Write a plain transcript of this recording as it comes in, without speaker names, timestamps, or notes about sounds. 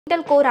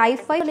Intel Core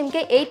i5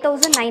 ನಿಮಗೆ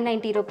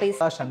 8990 rupees.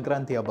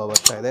 Sankranti ಹಬ್ಬ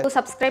ಬರ್ತಾ ಇದೆ.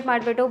 ಸಬ್ಸ್ಕ್ರೈಬ್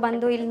ಮಾಡಿಬಿಟ್ಟು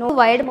ಬಂದು ಇಲ್ಲಿ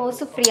ವೈಡ್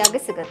ಮೌಸ್ ಫ್ರೀ ಆಗಿ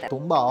ಸಿಗುತ್ತೆ.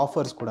 ತುಂಬಾ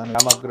ಆಫರ್ಸ್ ಕೂಡ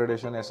RAM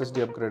ಅಪ್ಗ್ರೇಡೇಷನ್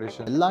SSD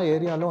ಅಪ್ಗ್ರೇಡೇಷನ್ ಎಲ್ಲಾ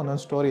ಏರಿಯಾಲೂ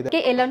ಒಂದೊಂದು ಸ್ಟೋರ್ ಇದೆ.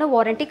 ಎಲ್ಲಾನು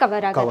ವಾರಂಟಿ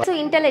ಕವರ್ ಆಗುತ್ತೆ. ಸೊ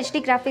Intel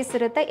HD ಗ್ರಾಫಿಕ್ಸ್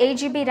ಇರುತ್ತೆ,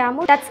 8GB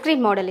RAM, touch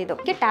screen model ಇದು.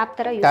 ಟ್ಯಾಬ್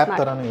ತರ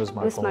ಯೂಸ್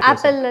ಮಾಡ್ಬೋದು.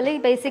 Apple ಅಲ್ಲಿ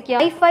basic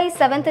i5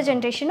 7th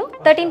generation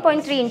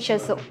 13.3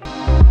 inches.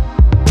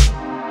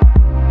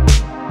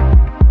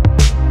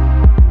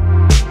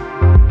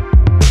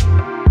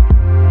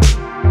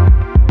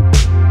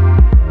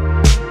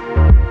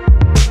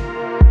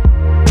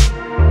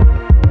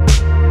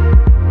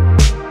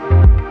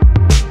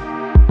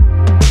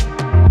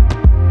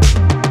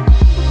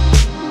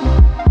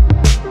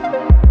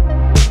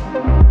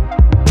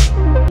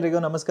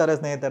 ನಮಸ್ಕಾರ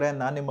ಸ್ನೇಹಿತರೆ,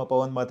 ನಾನು ನಿಮ್ಮ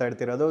ಪವನ್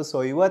ಮಾತಾಡ್ತಿರೋದು. ಸೊ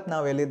ಇವತ್ತು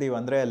ನಾವು ಎಲ್ಲಿದ್ದೀವಿ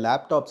ಅಂದರೆ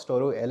laptop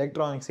store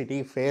electronic city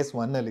face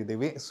 1 ಅಲ್ಲಿ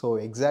ಇದ್ದೀವಿ. ಸೊ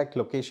ಎಕ್ಸಾಕ್ಟ್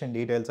ಲೊಕೇಶನ್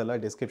ಡೀಟೇಲ್ಸ್ ಎಲ್ಲ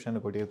ಡಿಸ್ಕ್ರಿಪ್ಷನ್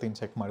ಕೊಟ್ಟಿರ್ತೀನಿ,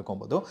 ಚೆಕ್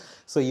ಮಾಡ್ಕೊಬೋದು.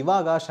 ಸೊ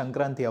ಇವಾಗ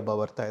ಸಂಕ್ರಾಂತಿ ಹಬ್ಬ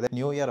ಬರ್ತಾ ಇದೆ,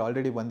 ನ್ಯೂ ಇಯರ್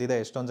ಆಲ್ರೆಡಿ ಬಂದಿದೆ.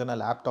 ಎಷ್ಟೊಂದು ಜನ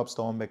ಲ್ಯಾಪ್ಟಾಪ್ಸ್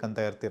ತೊಗೊಬೇಕಂತ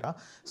ಇರ್ತೀರಾ.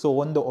 ಸೊ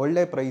ಒಂದು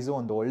ಒಳ್ಳೆ ಪ್ರೈಸು,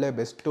 ಒಂದು ಒಳ್ಳೆ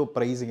ಬೆಸ್ಟು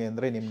ಪ್ರೈಸ್ಗೆ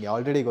ಅಂದರೆ ನಿಮ್ಗೆ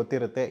ಆಲ್ರೆಡಿ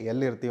ಗೊತ್ತಿರುತ್ತೆ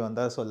ಎಲ್ಲಿರ್ತೀವಿ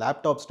ಅಂತ. ಸೊ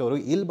ಲ್ಯಾಪ್ಟಾಪ್ ಸ್ಟೋರು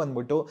ಇಲ್ಲಿ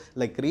ಬಂದ್ಬಿಟ್ಟು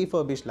ಲೈಕ್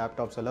ರೀಫರ್ಬಿಶ್ಡ್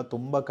ಲ್ಯಾಪ್ಟಾಪ್ಸ್ ಎಲ್ಲ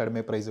ತುಂಬ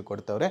ಕಡಿಮೆ ಪ್ರೈಸಿಗೆ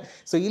ಕೊಡ್ತವ್ರೆ.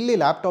 ಸೊ ಇಲ್ಲಿ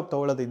ಲ್ಯಾಪ್ಟಾಪ್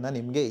ತೊಗೊಳ್ಳೋದ್ರಿಂದ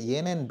ನಿಮಗೆ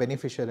ಏನೇನು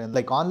ಬೆನಿಫಿಷಿಯಲ್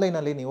ಲೈಕ್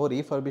ಆನ್ಲೈನಲ್ಲಿ ನೀವು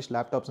ರೀಫರ್ಬಿಶ್ಡ್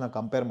ಲ್ಯಾಪ್ಟಾಪ್ಸ್ನ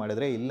ಕಂಪೇರ್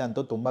ಮಾಡಿದ್ರೆ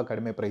ಇಲ್ಲಂತೂ ತುಂಬ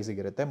ಕಡಿಮೆ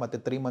ಪ್ರೈಸಿಗಿರುತ್ತೆ, ಮತ್ತು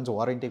 3 months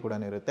ವಾರಂಟಿ ಕೂಡ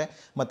ಇರುತ್ತೆ,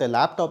 ಮತ್ತು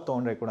ಲ್ಯಾಪ್ಟಾಪ್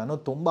ತೊಗೊಂಡ್ರೆ ಕೂಡ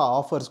ತುಂಬ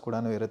ಆಫರ್ಸ್ ಕೂಡ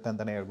ಇರುತ್ತೆ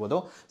ಅಂತಲೇ ಹೇಳ್ಬೋದು.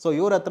 ಸೊ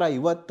ಇವ್ರ ಹತ್ರ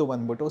ಇವತ್ತು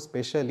ಬಂದ್ಬಿಟ್ಟು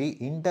ಸ್ಪೆಷಲಿ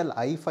ಇಂಟೆಲ್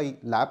i5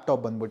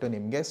 ಲ್ಯಾಪ್ಟಾಪ್ ಬಂದ್ಬಿಟ್ಟು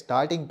ನಿಮಗೆ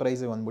ಸ್ಟಾರ್ಟಿಂಗ್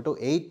ಪ್ರೈಸ್ ಬಂದ್ಬಿಟ್ಟು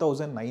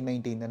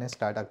 8990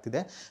 ಸ್ಟಾರ್ಟ್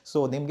ಆಗ್ತಿದೆ.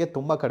 ಸೊ ನಿಮಗೆ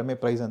ತುಂಬ ಕಡಿಮೆ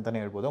ಪ್ರೈಸ್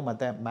ಅಂತಲೇ ಹೇಳ್ಬೋದು.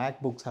 ಮತ್ತು ಮ್ಯಾಕ್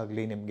ಬುಕ್ಸ್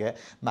ಆಗಲಿ, ನಿಮಗೆ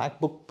ಮ್ಯಾಕ್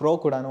ಬುಕ್ ಪ್ರೋ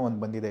ಕೂಡ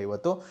ಒಂದು ಬಂದಿದೆ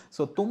ಇವತ್ತು.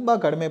 ಸೊ ತುಂಬ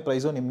ಕಡಿಮೆ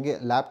ಪ್ರೈಸು ನಿಮಗೆ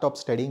ಲ್ಯಾಪ್ಟಾಪ್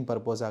ಸ್ಟಡಿಂಗ್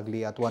ಪರ್ಪೋಸ್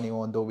ಆಗಲಿ, ಅಥವಾ ನೀವು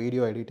ಒಂದು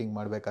ವೀಡಿಯೋ ಎಡಿಟಿಂಗ್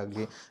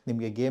ಮಾಡಬೇಕಾಗಲಿ,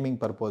 ನಿಮಗೆ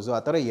ಗೇಮಿಂಗ್ ಪರ್ಪೋಸು,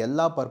 ಆ ಥರ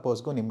ಎಲ್ಲ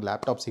ಪರ್ಪೋಸ್ಗೂ ನಿಮ್ಗೆ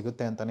ಲ್ಯಾಪ್ಟಾಪ್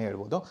ಸಿಗುತ್ತೆ ಅಂತಲೇ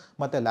ಹೇಳ್ಬೋದು.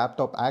 ಮತ್ತು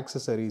ಲ್ಯಾಪ್ಟಾಪ್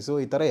ಆಕ್ಸೆಸರೀಸು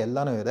ಈ ಥರ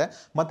ಎಲ್ಲನೂ ಇದೆ.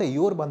 ಮತ್ತು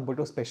ಇವ್ರು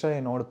ಬಂದ್ಬಿಟ್ಟು ಸ್ಪೆಷಲಿ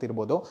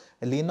ನೋಡ್ತಿರ್ಬೋದು,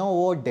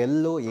 ಲಿನೋವೋ,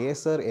 ಡೆಲ್ಲು,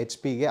 ಏಸರ್,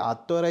 HP-ಗೆ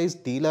ಅಥರೈಸ್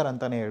ಡೀಲರ್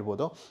ಅಂತಲೇ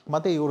ಹೇಳ್ಬೋದು.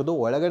 ಮತ್ತು ಇವ್ರದ್ದು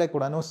ಒಳಗಡೆ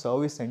ಕೂಡ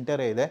ಸರ್ವಿಸ್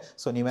ಸೆಂಟರೇ ಇದೆ.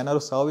 ಸೊ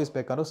ನೀವೇನಾದ್ರು ಸರ್ವಿಸ್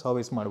ಬೇಕಾದ್ರೂ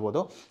ಸರ್ವಿಸ್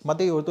ಮಾಡ್ಬೋದು.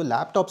 ಮತ್ತು ಇವ್ರದ್ದು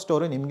ಲ್ಯಾಪ್ಟಾಪ್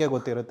ಸ್ಟೋರು ನಿಮಗೆ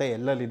ಗೊತ್ತಿರುತ್ತೆ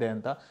ಎಲ್ಲೆಲ್ಲಿದೆ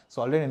ಅಂತ. ಸೊ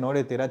ಆಲ್ರೆಡಿ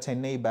ನೋಡಿರ್ತೀರ,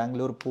 ಚೆನ್ನೈ,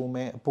 ಬ್ಯಾಂಗ್ಳೂರು,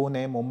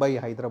 ಪುಣೆ, ಮುಂಬೈ,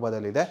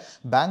 ಹೈದರಾಬಾದಲ್ಲಿದೆ.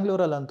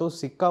 ಬ್ಯಾಂಗ್ಳೂರಲ್ಲಂತೂ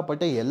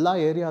ಸಿಕ್ಕಾಪಟ್ಟೆ ಎಲ್ಲ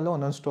ಏರಿಯಾಲೂ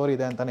ಒಂದೊಂದು ಸ್ಟೋರ್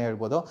ಇದೆ ಅಂತಲೇ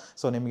ಹೇಳ್ಬೋದು.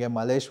 ಸೊ ನಿಮಗೆ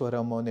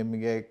ಮಲ್ಲೇಶ್ವರಮು,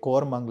 ನಿಮಗೆ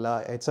ಕೋರಮಂಗಲ,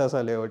 HS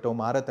ಲೇಔಟು,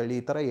 ಮಾರತಹಳ್ಳಿ,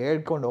 ಈ ಥರ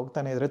ಹೇಳ್ಕೊಂಡು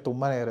ಹೋಗ್ತಾನೆ ಇದ್ರೆ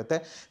ತುಂಬಾ ಇರುತ್ತೆ.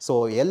 ಸೊ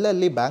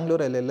ಎಲ್ಲೆಲ್ಲಿ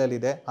ಬ್ಯಾಂಗ್ಳೂರಲ್ಲಿ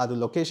ಎಲ್ಲೆಲ್ಲಿದೆ ಅದು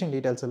ಲೊಕೇಶನ್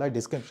ಡೀಟೇಲ್ಸ್ ಎಲ್ಲ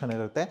ಡಿಸ್ಕ್ರಿಪ್ಷನ್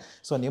ಇರುತ್ತೆ.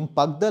 ಸೊ ನಿಮ್ಮ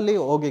ಪಕ್ಕದಲ್ಲಿ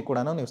ಹೋಗಿ ಕೂಡ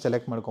ನೀವು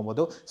ಸೆಲೆಕ್ಟ್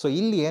ಮಾಡ್ಕೊಬೋದು. ಸೊ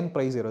ಇಲ್ಲಿ ಏನು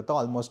ಪ್ರೈಸ್ ಇರುತ್ತೋ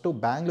ಆಲ್ಮೋಸ್ಟು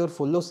ಬ್ಯಾಂಗ್ಳೂರು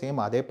ಫುಲ್ಲು ಸೇಮ್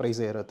ಅದೇ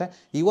ಪ್ರೈಸೇ ಇರುತ್ತೆ.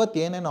 ಇವತ್ತು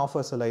ಏನೇನು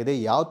ಆಫರ್ಸ್ ಎಲ್ಲ ಇದೆ,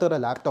 ಯಾವ ಥರ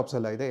ಲ್ಯಾಪ್ಟಾಪ್ಸ್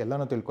ಎಲ್ಲ ಇದೆ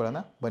ಎಲ್ಲನೂ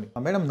ತಿಳ್ಕೊಳ್ಳೋಣ ಬನ್ನಿ.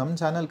 ಮೇಡಮ್, ನಮ್ಮ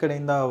ಚಾನಲ್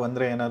ಕಡೆಯಿಂದ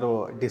ಬಂದರೆ ಏನಾದ್ರು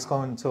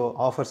ಡಿಸ್ಕೌಂಟ್ಸು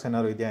ಆಫರ್ಸ್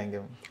ಏನಾದ್ರು ಇದೆಯಾ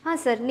ಹಂಗೆ? ಹಾಂ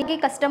ಸರ್, ನಿಮಗೆ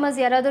ಕಸ್ಟಮರ್ಸ್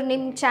ಯಾರಾದರೂ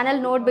ನಿಮ್ಮ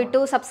ಚಾನಲ್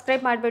ನೋಡಿಬಿಟ್ಟು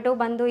ಸಬ್ಸ್ಕ್ರೈಬ್ ಮಾಡಿಬಿಟ್ಟು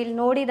ಬಂದು ಇಲ್ಲಿ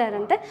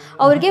ನೋಡಿದಾರಂತೆ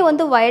ಅವ್ರಿಗೆ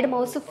ಒಂದು ವೈಡ್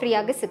ಮೌಸ್ ಫ್ರೀ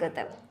ಆಗಿ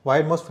ಸಿಗುತ್ತೆ.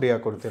 ವೈಡ್ ಮೌಸ್ ಫ್ರೀ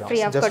ಆಗಿ ಕೊಡ್ತೀರಾ?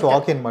 ಜಸ್ಟ್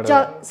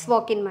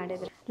ವಾಕ್ ಇನ್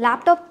ಮಾಡಿದ್ರೆ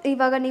ಲ್ಯಾಪ್ಟಾಪ್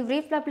ಇವಾಗ ನೀವು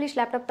ರೀಫರ್ಬಿಶ್ಡ್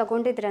ಲ್ಯಾಪ್ಟಾಪ್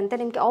ತಗೊಂಡಿದ್ರೆ ಅಂತ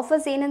ನಿಮಗೆ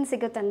ಆಫರ್ಸ್ ಏನೇನು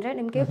ಸಿಗುತ್ತೆ ಅಂದರೆ,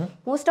 ನಿಮಗೆ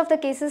ಮೋಸ್ಟ್ ಆಫ್ ದ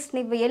ಕೇಸಸ್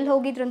ನೀವು ಎಲ್ಲಿ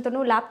ಹೋಗಿದ್ರು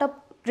ಅಂತೂ ಲ್ಯಾಪ್ಟಾಪ್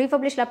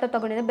ರೀಫರ್ಬಿಶ್ಡ್ ಲ್ಯಾಪ್ಟಾಪ್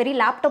ತಗೊಂಡಿದ್ರೆ ಬರೀ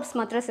ಲ್ಯಾಪ್ಟಾಪ್ಸ್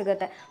ಮಾತ್ರ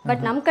ಸಿಗುತ್ತೆ. ಬಟ್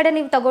ನಮ್ಮ ಕಡೆ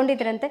ನೀವು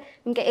ತಗೊಂಡಿದ್ರಂತೆ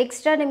ನಿಮಗೆ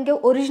ಎಕ್ಸ್ಟ್ರಾ ನಿಮಗೆ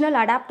ಒರಿಜಿನಲ್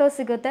ಅಡಾಪ್ಟರ್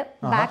ಸಿಗುತ್ತೆ,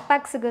 ಬ್ಯಾಕ್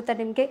ಪ್ಯಾಕ್ ಸಿಗುತ್ತೆ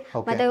ನಿಮಗೆ,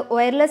 ಮತ್ತೆ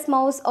wireless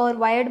mouse R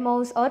wired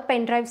mouse R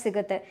pen drive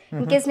ಸಿಗುತ್ತೆ.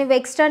 ಇನ್ ಕೇಸ್ ನೀವು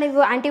ಎಕ್ಸ್ಟ್ರಾ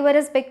ನೀವು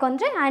ಆಂಟಿವೈರಸ್ ಬೇಕು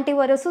ಅಂದ್ರೆ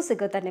ಆಂಟಿವೈರಸ್ಸು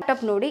ಸಿಗುತ್ತೆ.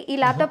 ಲ್ಯಾಪ್ಟಾಪ್ ನೋಡಿ, ಈ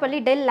ಲ್ಯಾಪ್ಟಾಪ್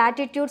ಅಲ್ಲಿ ಡೆಲ್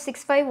ಲ್ಯಾಟಿಟ್ಯೂಡ್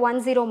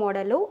 6510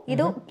 ಮಾಡೆಲ್.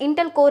 ಇದು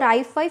Intel core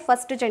i5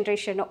 first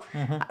generation,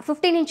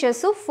 15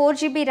 inches,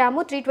 4GB RAM,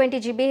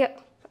 320GB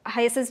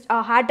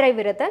hard drive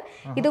ಇರುತ್ತೆ.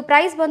 ಇದು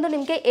ಪ್ರೈಸ್ ಬಂದು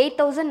ನಿಮಗೆ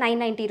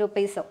 8990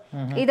 ರೂಪೀಸ್.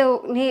 ಇದು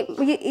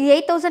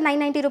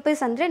 8990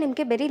 ರೂಪೀಸ್ ಅಂದ್ರೆ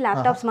ನಿಮಗೆ ಬರೀ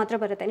ಲ್ಯಾಪ್ಟಾಪ್ಸ್ ಮಾತ್ರ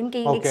ಬರುತ್ತೆ. ನಿಮಗೆ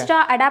ಎಕ್ಸ್ಟ್ರಾ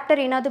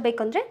ಅಡಾಪ್ಟರ್ ಏನಾದ್ರು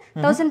ಬೇಕಂದ್ರೆ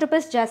 1000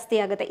 ರೂಪೀಸ್ ಜಾಸ್ತಿ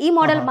ಆಗುತ್ತೆ. ಈ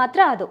ಮಾಡೆಲ್ ಮಾತ್ರ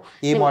ಅದು,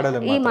 ಈ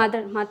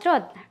ಮಾಡೆಲ್ ಮಾತ್ರ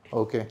ಅದು.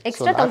 ಓಕೆ,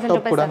 ಎಕ್ಸ್ಟ್ರಾ 1000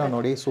 ರೂಪೀಸ್ ಕೂಡ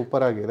ನೋಡಿ,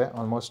 ಸೂಪರ್ ಆಗಿದೆ,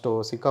 ಆಲ್ಮೋಸ್ಟ್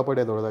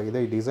ಸಿಕ್ಕಾಪಟ್ಟೆ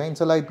ದೊಡ್ಡದಾಗಿದೆ. ಈ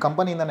ಡಿಸೈನ್ಸ್ ಎಲ್ಲ ಇದು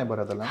ಕಂಪನಿಯಿಂದಾನೇ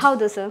ಬರೋದಲ್ಲ?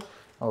 ಹೌದು sir.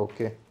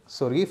 Okay,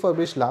 so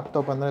refurbished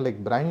laptop ಅಂದ್ರೆ ಲೈಕ್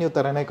ಬ್ರ್ಯಾಂಡ್ ನ್ಯೂ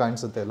ತರನೇ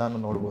ಕಾಣಿಸುತ್ತೆ, ಎಲ್ಲಾನು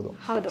ನೋಡಬಹುದು.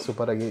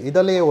 ಸೂಪರ್ ಆಗಿ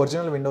ಇದರಲ್ಲಿ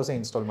ಒರಿಜಿನಲ್ ವಿಂಡೋಸ್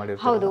ಇನ್ಸ್ಟಾಲ್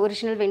ಮಾಡಿರ್ತೀರಾ? ಹೌದು,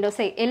 ಒರಿಜಿನಲ್ ವಿಂಡೋಸ್.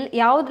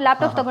 ಯಾವ್ದು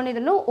ಲ್ಯಾಪ್ಟಾಪ್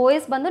ತಗೊಂಡಿದ್ರು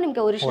OS ಬಂದು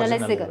ನಿಮಗೆ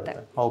ಒರಿಜಿನಲ್ ಸಿಗುತ್ತೆ.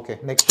 ಓಕೆ,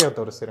 ನೆಕ್ಸ್ಟ್ ಯಾವ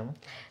ತೋರಿಸ್ತೀರಾ?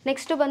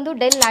 ನೆಕ್ಸ್ಟ್ ಬಂದು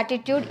del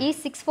latitude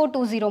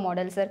E6420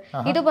 model sir.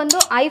 ಇದು ಬಂದು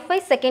i5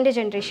 ಸೆಕೆಂಡ್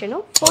ಜನರೇಷನ್,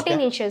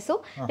 14 ಇಂಚಸ್,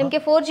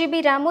 ನಿಮಗೆ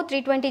 4GB RAM,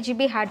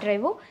 320GB hard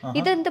drive.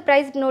 ಇದಂತ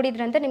ಪ್ರೈಸ್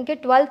ನೋಡಿದ್ರಂತೆ ನಿಮಗೆ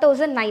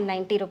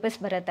 12,990 ರೂಪೀಸ್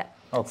ಬರುತ್ತೆ.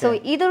 ಸೊ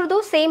ಇದ್ರದ್ದು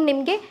ಸೇಮ್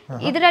ನಿಮಗೆ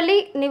ಇದರಲ್ಲಿ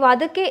ನೀವು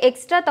ಅದಕ್ಕೆ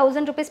ಎಕ್ಸ್ಟ್ರಾ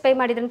 1000 ರೂಪೀಸ್ ಪೇ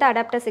ಮಾಡಿದ್ರಂತೆ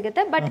ಅಡಾಪ್ಟರ್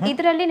ಸಿಗುತ್ತೆ. ಬಟ್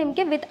ಇದರಲ್ಲಿ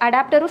ನಿಮಗೆ ವಿತ್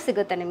ಅಡಾಪ್ಟರ್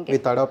ಸಿಗುತ್ತೆ. ನಿಮಗೆ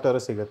ವಿತ್ ಅಡಾಪ್ಟರ್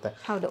ಸಿಗುತ್ತೆ.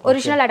 ಹೌದು,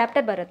 ಒರಿಜಿನಲ್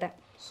ಅಡಾಪ್ಟರ್ ಬರುತ್ತೆ.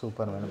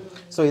 Super madam.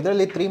 ಸೊ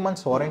ಇದರಲ್ಲಿ 3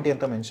 months ವಾರಂಟಿ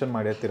ಅಂತ ಮೆನ್ಷನ್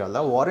ಮಾಡಿರ್ತೀರಲ್ಲ,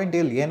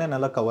 ವಾರಂಟಿಯಲ್ಲಿ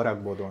ಏನೇನೆಲ್ಲ ಕವರ್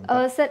ಆಗ್ಬೋದು ಅಂತ?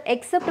 ಸರ್,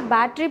 ಎಕ್ಸೆಪ್ಟ್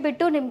ಬ್ಯಾಟರಿ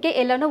ಬಿಟ್ಟು ನಿಮಗೆ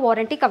ಎಲ್ಲಾನು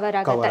ವಾರಂಟಿ ಕವರ್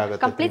ಆಗುತ್ತೆ.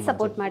 ಕಂಪ್ಲೀಟ್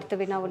ಸಪೋರ್ಟ್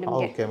ಮಾಡ್ತೀವಿ ನಾವು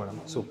ನಿಮಗೆ. Okay madam,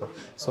 super.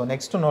 So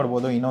next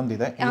ನೋಡಬಹುದು,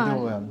 ಇನ್ನೊಂದಿದೆ,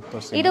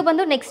 ಇದು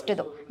ಬಂದು ನೆಕ್ಸ್ಟ್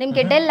ಇದು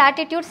ನಿಮಗೆ ಡೆಲ್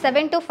ಲ್ಯಾಟಿಟ್ಯೂಡ್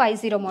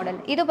 7250 ಮಾಡೆಲ್.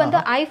 ಇದು ಬಂದು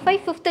i5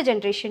 5th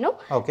generation,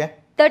 okay,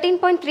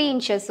 13.3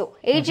 inches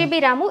 8GB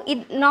RAM.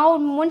 ನಾವು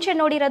ಮುಂಚೆ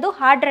ನೋಡಿರೋದು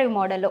ಹಾರ್ಡ್ ಡ್ರೈವ್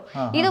ಮಾಡೆಲ್.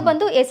 ಇದು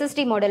ಬಂದು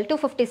SSD ಮಾಡೆಲ್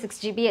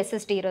 256GB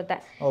SSD ಇರುತ್ತೆ.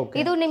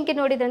 ಇದು ನಿಮ್ಗೆ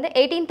ನೋಡಿದ್ರೆ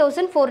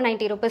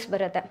 18,490 ರೂಪೀಸ್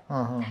ಬರುತ್ತೆ.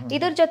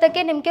 ಇದ್ರ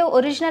ಜೊತೆಗೆ ನಿಮ್ಗೆ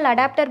ಒರಿಜಿನಲ್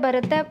ಅಡಾಪ್ಟರ್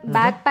ಬರುತ್ತೆ,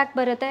 ಬ್ಯಾಕ್ ಪ್ಯಾಕ್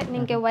ಬರುತ್ತೆ,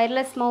 ನಿಮ್ಗೆ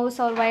wireless mouse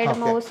R wired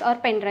mouse R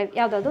pen drive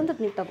ಯಾವ್ದಾದ್ರು ಒಂದು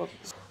ನೀವು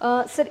ತಗೋಬಹುದು.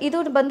 ಸರ್ ಇದು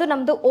ಬಂದು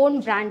ನಮ್ದು ಓನ್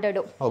ಬ್ರಾಂಡೆಡ್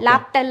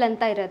ಲ್ಯಾಪ್ಟೆಲ್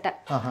ಅಂತ ಇರುತ್ತೆ.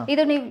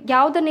 ಇದು ನೀವು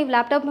ಯಾವ್ದು ನೀವು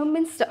ಲ್ಯಾಪ್ಟಾಪ್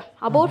ಮೀನ್ಸ್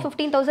ಅಬೌಟ್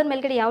 15,000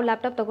 ಮೇಲ್ಗಡೆ ಯಾವ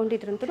ಲ್ಯಾಪ್ಟಾಪ್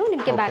ತಗೊಂಡಿದ್ರಂತೂ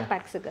ನಿಮ್ಗೆ ಬ್ಯಾಕ್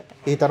ಪ್ಯಾಕ್ ಸಿಗುತ್ತೆ.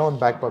 ಈ ತರ ಒಂದು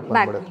ಬ್ಯಾಕ್ ಪ್ಯಾಕ್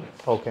ಬಂದ್ಬಿಡುತ್ತೆ.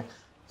 ಓಕೆ,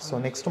 ಸೊ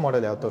ನೆಕ್ಸ್ಟ್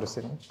ಮಾಡೆಲ್ ಯಾವ್ದು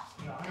ತೋರಿಸ್ತೀರಿ?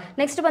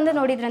 ನೆಕ್ಸ್ಟ್ ಬಂದು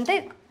ನೋಡಿದ್ರಂತೆ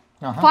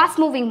ಫಾಸ್ಟ್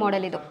ಮೂವಿಂಗ್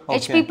ಮಾಡೆಲ್. ಇದು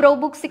HP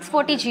ProBook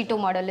 640 G2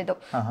 ಮಾಡೆಲ್. ಇದು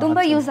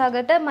ತುಂಬಾ ಯೂಸ್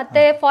ಆಗುತ್ತೆ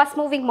ಮತ್ತೆ ಫಾಸ್ಟ್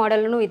ಮೂವಿಂಗ್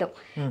ಮಾಡೆಲ್ ಇದು.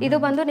 ಇದು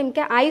ಬಂದು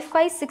ನಿಮ್ಗೆ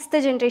i5 6th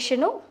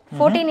ಜನರೇಷನ್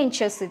 14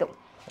 ಇಂಚಸ್ ಇದು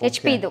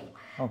HP ಇದು.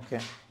 Okay,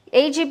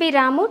 8GB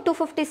RAM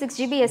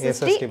 256GB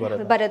SSD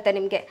ಬರುತ್ತೆ.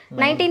 ನಿಮಗೆ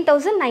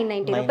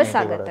 19,990 ರೂಪೀಸ್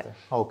ಆಗುತ್ತೆ.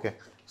 Okay,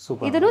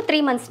 super. ಇದನ್ನು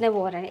 3 ಮಂತ್ಸ್ನೇ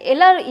ವಾರಂಟಿ.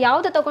 ಎಲ್ಲ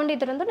ಯಾವ್ದು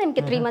ತಗೊಂಡಿದ್ರು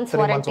ನಿಮಗೆ 3 ಮಂತ್ಸ್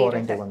ವಾರಂಟಿ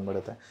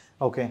ಬಂದ್ಬಿಡುತ್ತೆ.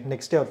 ಓಕೆ,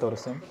 ನೆಕ್ಸ್ಟ್ ಯಾವ್ದು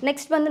ತೋರಿಸ್ತೀನಿ?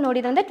 ನೆಕ್ಸ್ಟ್ ಬಂದು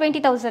ನೋಡಿದ್ರೆ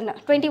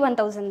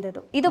 21,000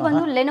 ಇದು. ಇದು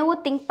ಬಂದು ಲೆನೋವೋ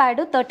ThinkPad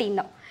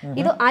 13.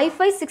 ಇದು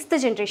i5 6th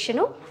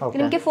ಜನರೇಷನ್.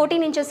 ನಿಮಗೆ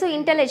 14 ಇಂಚಸ್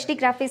ಇಂಟೆಲ್ HD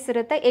ಗ್ರಾಫಿಕ್ಸ್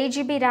ಇರುತ್ತೆ.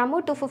 8GB RAM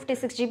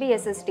 256GB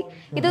SSD.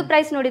 ಇದು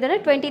ಪ್ರೈಸ್ ನೋಡಿದ್ರೆ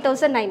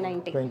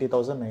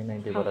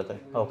 20,990 ಬರುತ್ತೆ.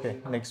 ಓಕೆ,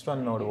 ನೆಕ್ಸ್ಟ್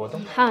ಒನ್ ನೋಡಬಹುದು.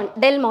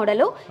 Del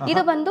model.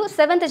 ಇದು ಬಂದು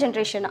 7th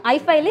ಜನರೇಷನ್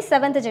i5 ಅಲ್ಲಿ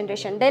 7th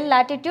generation del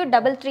latitude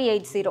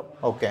 3380.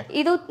 Okay,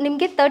 ಇದು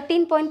ನಿಮಗೆ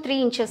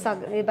 13.3 ಇಂಚಸ್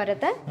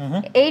ಬರುತ್ತೆ.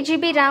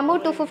 8GB RAM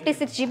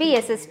 256GB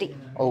SSD.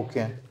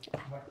 Okay,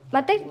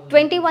 ಮತ್ತೆ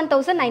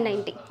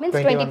 21,990 ಮೀನ್ಸ್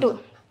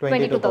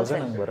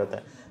 22,000 ಬರುತ್ತೆ.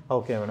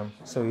 ಓಕೆ ಮೇಡಮ್,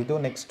 ಸೊ ಇದು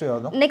ನೆಕ್ಸ್ಟ್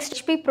ಯಾವುದು? Next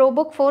HP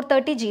ProBook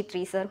 430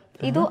 G3 sir.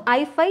 ಇದು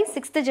i5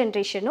 6th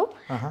generation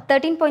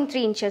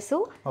 13.3 inches.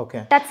 Okay,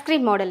 touch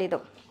screen model ಇದು.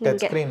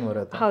 ಟಚ್ ಸ್ಕ್ರೀನ್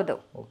ಬರುತ್ತೆ. ಹೌದು.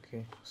 Okay,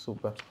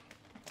 super.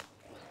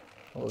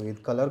 ಇದು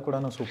ಕಲರ್ ಕೂಡ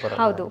ಸೂಪರ್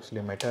ಹೌದು,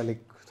 actually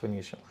metallic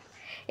finish.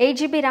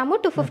 8GB RAM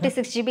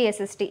 256GB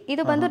SSD.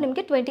 ಇದು ಬಂದು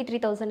ನಿಮಗೆ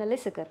 23,000 ಅಲ್ಲಿ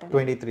ಸಿಗುತ್ತೆ.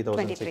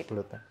 23,000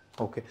 ಸಿಗುತ್ತೆ.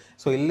 ಓಕೆ,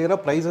 ಸೊ ಇಲ್ಲಿರೋ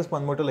ಪ್ರೈಸಸ್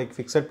ಬಂದ್ಬಿಟ್ಟು ಲೈಕ್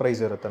ಫಿಕ್ಸೆಡ್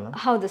ಪ್ರೈಸ್ ಇರುತ್ತಲ್ಲ?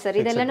 ಹೌದು ಸರ್,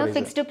 ಇದೆಲ್ಲನೂ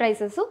ಫಿಕ್ಸ್ಡ್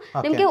ಪ್ರೈಸಸ್.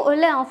 ನಿಮಗೆ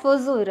ಒಳ್ಳೆ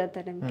ಆಫರ್ಸು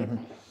ಇರುತ್ತೆ ನಿಮಗೆ.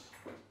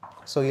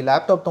 ಸೊ ಈ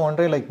ಲ್ಯಾಪ್ಟಾಪ್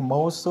ತಗೊಂಡ್ರೆ ಲೈಕ್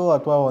ಮೌಸ್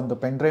ಅಥವಾ ಒಂದು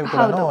ಪೆನ್ ಡ್ರೈವ್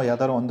ಕೂಡ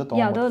ಯಾವ್ದಾದ್ರು ಒಂದು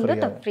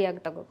ಫ್ರೀ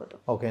ಆಗಿ ತಗೋಬಹುದು.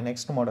 Okay,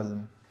 next model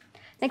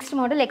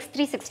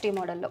X360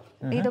 model.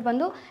 ಇದು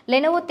ಬಂದು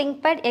ಲೆನೋವೋ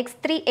ThinkPad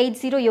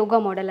X380 ಯೋಗ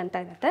ಮಾಡೆಲ್ ಅಂತ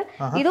ಇರುತ್ತೆ.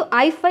 ಇದು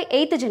i5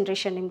 8th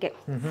ಜನರೇಷನ್. ನಿಮಗೆ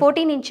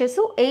 14 inches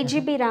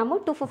 8GB RAM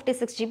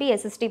 256GB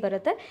SSD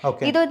ಬರುತ್ತೆ.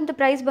 ಇದೊಂದು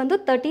ಪ್ರೈಸ್ ಬಂದು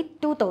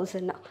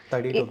 32,000.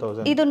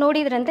 ಇದು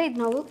ನೋಡಿದ್ರಂತೆ ಇದು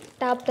ನಾವು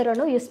ಟ್ಯಾಬ್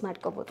ತರನು ಯೂಸ್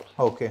ಮಾಡ್ಕೋಬಹುದು.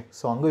 ಓಕೆ,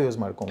 ಸೊ ಹಂಗೂ ಯೂಸ್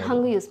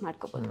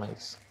ಮಾಡ್ಕೋಬಹುದು.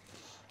 ನೈಸ್.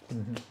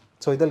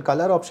 ಸೊ ಇದರಲ್ಲಿ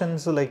ಕಲರ್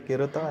ಆಪ್ಷನ್ಸ್ ಲೈಕ್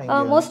ಇರುತ್ತಾ?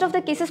 Most of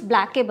the cases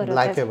block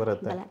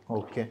ಬರುತ್ತೆ.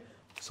 ಓಕೆ,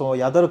 ಸೊ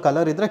ಯಾವ್ದಾದ್ರು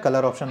ಕಲರ್ ಇದ್ರೆ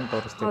ಕಲರ್ ಆಪ್ಷನ್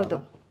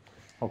ತೋರಿಸ್ತೀರಾ?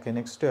 ಓಕೆ,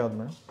 ನೆಕ್ಸ್ಟ್ ಯಾವ್ದು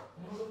madam?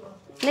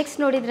 Next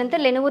ನೋಡಿದ್ರಂತೆ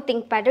Lenovo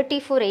ThinkPad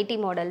T480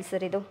 model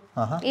sir.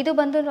 ಇದು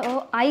ಬಂದು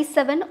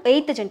i7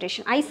 8th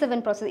generation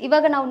i7 processor.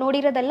 ಇವಾಗ ನಾವು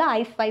ನೋಡಿರೋದೆಲ್ಲ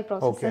i5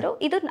 ಪ್ರೊಸೆಸರ್.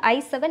 ಇದು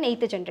i7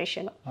 8th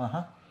generation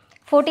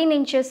 14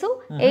 inches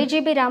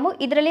 8GB RAM.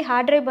 ಇದರಲ್ಲಿ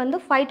ಹಾರ್ಡ್ ಡ್ರೈವ್ ಬಂದು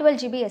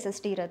 512GB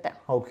SSD ಇರುತ್ತೆ.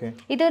 ಓಕೆ,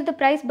 ಇದರದ್ದು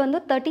ಪ್ರೈಸ್ ಬಂದು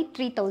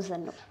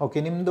 33,000.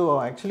 ಓಕೆ, ನಿಮ್ದು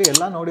ಆಕ್ಚುಲಿ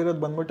ಎಲ್ಲ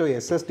ನೋಡಿರೋದು ಬಂದ್ಬಿಟ್ಟು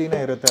SSD ನೇ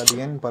ಇರುತ್ತೆ. ಅದು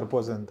ಏನು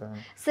ಪರ್ಪಸ್ ಅಂತ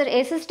ಸರ್?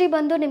 SSD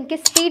ಬಂದು ನಿಮಗೆ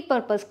ಸ್ಪೀಡ್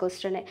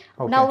ಪರ್ಪಸ್ಗೋಸ್ಕರನೇ.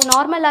 ನಾವು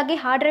ನಾರ್ಮಲ್ ಆಗಿ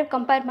ಹಾರ್ಡ್ ಡ್ರೈವ್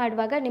ಕಂಪೇರ್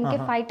ಮಾಡುವಾಗ ನಿಮಗೆ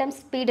 5 times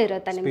ಸ್ಪೀಡ್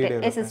ಇರುತ್ತೆ ನಿಮಗೆ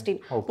SSD.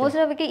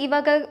 ಮೋಸ್ಟ್ ಆಫ್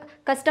ಇವಾಗ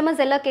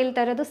ಕಸ್ಟಮರ್ಸ್ ಎಲ್ಲ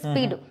ಕೇಳ್ತಾ ಇರೋದು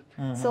ಸ್ಪೀಡ್.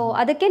 ಸೊ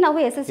ಅದಕ್ಕೆ ನಾವು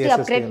SSD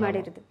ಅಪ್ಗ್ರೇಡ್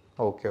ಮಾಡಿರೋದು.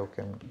 Okay,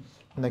 okay.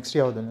 ನೆಕ್ಸ್ಟ್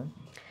ಯಾವುದು?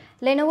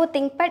 Lenovo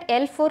ThinkPad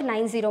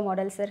L490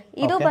 model sir.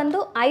 ಇದು ಬಂದು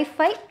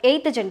i5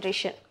 8th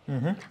generation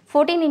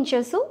 14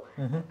 inches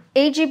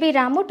 8GB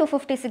RAM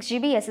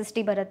 256GB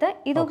SSD ಬರುತ್ತೆ.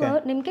 ಇದು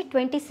ನಿಮಗೆ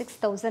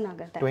 26,000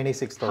 ಆಗುತ್ತೆ.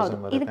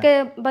 26,000 ಬರುತ್ತೆ. ಇದಕ್ಕೆ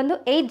ಬಂದು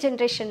 8th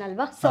ಜನರೇಷನ್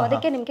ಅಲ್ವಾ, ಸೊ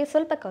ಅದಕ್ಕೆ ನಿಮಗೆ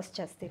ಸ್ವಲ್ಪ ಕಾಸ್ಟ್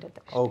ಜಾಸ್ತಿ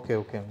ಇರುತ್ತೆ. Okay,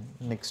 okay.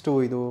 ನೆಕ್ಸ್ಟ್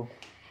ಇದು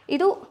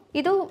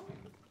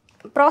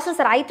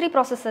ಪ್ರಾಸೆಸರ್ i3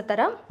 ಪ್ರಾಸೆಸರ್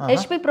ತರ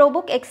HP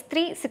ProBook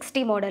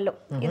X360 model.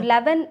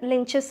 11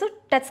 inches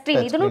touch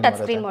screen. ಇದನ್ನು touch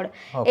screen model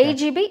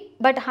 8GB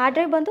but hard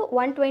drive ಬಂದು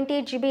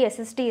 128GB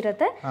SSD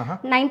ಇರುತ್ತೆ.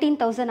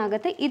 19,000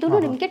 ಆಗುತ್ತೆ.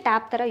 ಇದನ್ನು ನಿಮಗೆ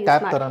ಟ್ಯಾಬ್ ತರ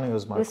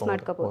ಯೂಸ್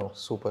ಮಾಡ್ಕೋಬಹುದು.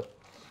 ಸೂಪರ್.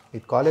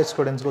 ಇದು ಕಾಲೇಜ್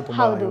ಸ್ಟೂಡೆಂಟ್ಸ್ಗೂ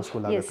ತುಂಬಾ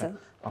ಯೂಸ್ಫುಲ್ ಆಗುತ್ತೆ.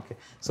 ಓಕೆ,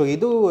 ಸೊ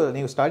ಇದು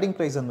ನೀವು ಸ್ಟಾರ್ಟಿಂಗ್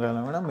ಪ್ರೈಸ್ ಅಂದ್ರಲ್ಲ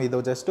ಮೇಡಮ್, ಇದು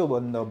ಜಸ್ಟ್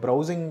ಒಂದು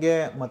ಬ್ರೌಸಿಂಗ್ಗೆ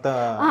ಮತ್ತೆ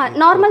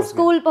ನಾರ್ಮಲ್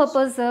ಸ್ಕೂಲ್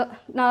ಪರ್ಪಸ್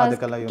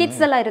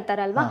ಕಿಡ್ಸ್ ಎಲ್ಲ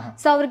ಇರ್ತಾರಲ್ವಾ,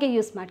 ಸೊ ಅವ್ರಿಗೆ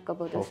ಯೂಸ್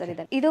ಮಾಡ್ಕೋಬಹುದು ಸರ್.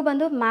 ಇದು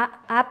ಬಂದು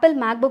apple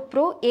MacBook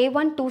pro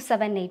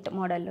A1278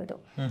 model.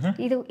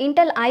 ಇದು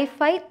Intel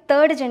i5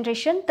 3rd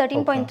generation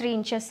 13.3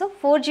 inches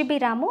 4GB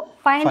RAM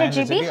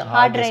 500GB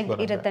hard drive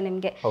ಇರುತ್ತೆ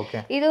ನಿಮಗೆ.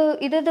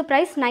 ಇದರದ್ದು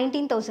ಪ್ರೈಸ್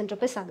 19,000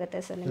 ರೂಪೀಸ್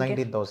ಆಗುತ್ತೆ ಸರ್.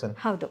 19,000.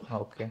 ಹೌದು.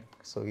 ಓಕೆ,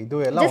 ಸೊ ಇದು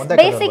ಎಲ್ಲ ಒಂದೇ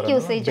ಬೇಸಿಕ್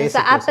ಯೂಸೇಜಸ್.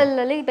 ಆಪಲ್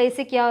ಅಲ್ಲಿ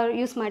ಬೇಸಿಕ್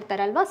ಯೂಸ್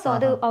ಮಾಡ್ತಾರಲ್ವಾ, ಸೊ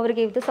ಅದು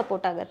ಅವರಿಗೆ ಇದು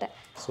ಸಪೋರ್ಟ್ ಆಗುತ್ತೆ.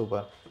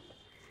 ಸೂಪರ್.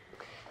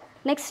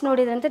 ನೆಕ್ಸ್ಟ್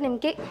ನೋಡಿದ್ರಂತೆ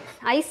ನಿಮಗೆ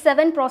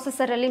i7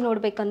 ಪ್ರಾಸೆಸರ್ ಅಲ್ಲಿ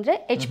ನೋಡ್ಬೇಕಂದ್ರೆ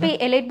HP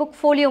EliteBook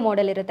Folio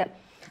ಮಾಡೆಲ್ ಇರುತ್ತೆ.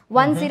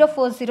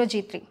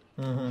 1040G3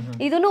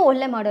 ಇದೂ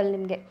ಒಳ್ಳೆ ಮಾಡೆಲ್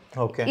ನಿಮಗೆ.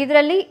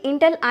 ಇದರಲ್ಲಿ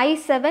ಇಂಟೆಲ್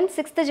i7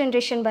 6th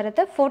ಜನರೇಷನ್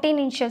ಬರುತ್ತೆ, 14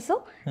 inches,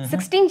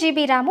 16GB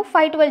RAM,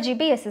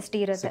 512GB SSD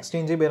ಇರುತ್ತೆ.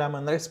 16GB ರ್ಯಾಮ್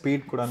ಅಂದ್ರೆ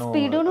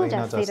ಸ್ಪೀಡೂ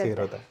ಜಾಸ್ತಿ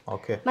ಇರುತ್ತೆ.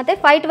 ಮತ್ತೆ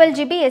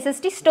 512GB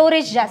SSD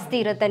ಸ್ಟೋರೇಜ್ ಜಾಸ್ತಿ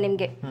ಇರುತ್ತೆ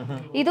ನಿಮಗೆ.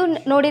 ಇದು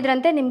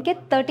ನೋಡಿದ್ರಂತೆ ನಿಮಗೆ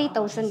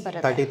 30,000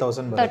 ಬರುತ್ತೆ.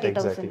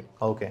 30,000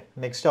 ಓಕೆ.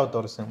 ನೆಕ್ಸ್ಟ್ ಯಾವ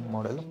ತೋರಿಸಿ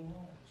ಮಾಡೆಲ್?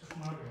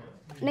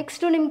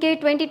 ನೆಕ್ಸ್ಟ್ ನಿಮಗೆ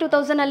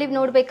 22,000 ಅಲ್ಲಿ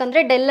ನೋಡ್ಬೇಕಂದ್ರೆ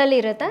ಡೆಲ್ ಅಲ್ಲಿ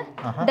ಇರುತ್ತೆ.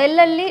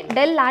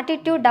 Del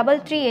attitude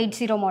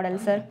 3380 model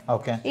sir.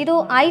 ಇದು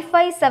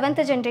i5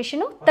 7th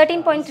generation,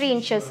 13.3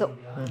 inches,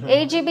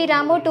 8GB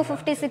RAM,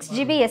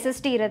 256GB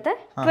SSD ಇರುತ್ತೆ.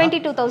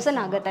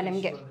 22,000 ಆಗುತ್ತೆ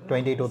ನಿಮಗೆ.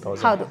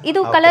 22,000 ಹೌದು.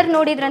 ಇದು ಕಲರ್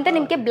ನೋಡಿದ್ರಂತೆ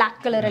ನಿಮಗೆ ಬ್ಲಾಕ್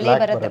ಕಲರ್ ಅಲ್ಲಿ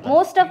ಬರುತ್ತೆ.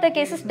 Most of the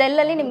cases del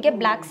ಅಲ್ಲಿ ನಿಮಗೆ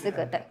ಬ್ಲಾಕ್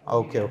ಸಿಗುತ್ತೆ.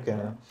 ಓಕೆ.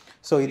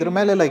 ಸೊ ಇದ್ರ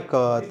ಮೇಲೆ ಲೈಕ್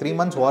 3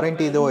 months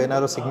ವಾರಂಟಿ ಇದು,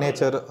 ಏನಾದ್ರು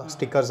ಸಿಗ್ನೇಚರ್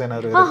ಸ್ಟಿಕ್ಕರ್ಸ್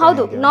ಏನಾದ್ರು?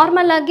 ಹೌದು.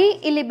 ನಾರ್ಮಲ್ ಆಗಿ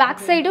ಇಲ್ಲಿ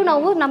ಬ್ಯಾಕ್ ಸೈಡ್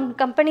ನಾವು ನಮ್ಮ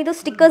ಕಂಪನಿದು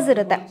ಸ್ಟಿಕ್ಕರ್ಸ್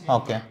ಇರುತ್ತೆ.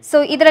 ಸೊ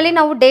ಇದರಲ್ಲಿ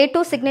ನಾವು ಡೇಟು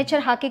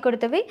ಸಿಗ್ನೇಚರ್ ಹಾಕಿ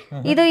ಕೊಡ್ತೀವಿ.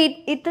 ಇದು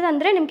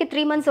ಇತ್ತಂದ್ರೆ ನಿಮಗೆ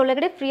 3 months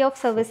ಒಳಗಡೆ ಫ್ರೀ ಆಫ್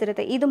ಸರ್ವಿಸ್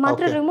ಇರುತ್ತೆ. ಇದು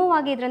ಮಾತ್ರ ರಿಮೂವ್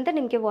ಆಗಿದ್ರಂತೆ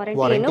ನಿಮಗೆ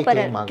ವಾರಂಟಿ ಏನು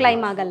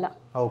ಕ್ಲೈಮ್ ಆಗಲ್ಲ.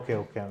 ಓಕೆ.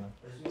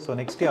 ಸೊ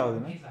ನೆಕ್ಸ್ಟ್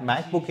ಯಾವುದು?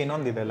 ಮ್ಯಾಕ್ಬುಕ್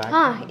ಇನ್ನೊಂದಿದೆ.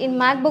 ಇನ್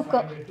ಮ್ಯಾಕ್ಬುಕ್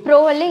ಪ್ರೋ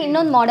ಅಲ್ಲಿ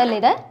ಇನ್ನೊಂದು ಮಾಡೆಲ್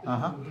ಇದೆ.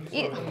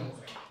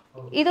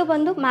 ಇದು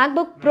ಬಂದು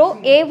ಮ್ಯಾಕ್ಬುಕ್ ಪ್ರೋ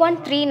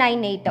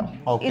A1398.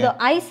 ಇದು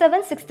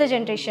i7 6th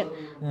generation,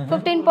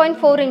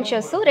 15.4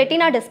 inches,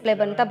 retina display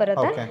ಅಂತ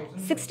ಬರುತ್ತೆ.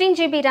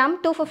 16GB RAM,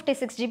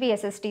 256GB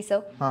SSD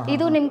sir.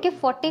 ಇದು ನಿಮಗೆ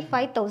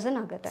 45,000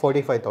 ಆಗುತ್ತೆ.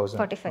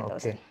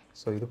 45,000.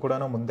 ಸೊ ಇದು ಕೂಡ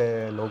ಮುಂದೆ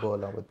ಲೋಗೋ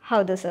ಅಲ್ಲ?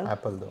 ಹೌದು ಸರ್,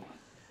 ಆಪಲ್ದು.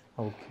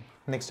 ಓಕೆ.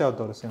 ನೆಕ್ಸ್ಟ್ ಯಾವ್ದು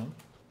ತೋರಿಸಿ?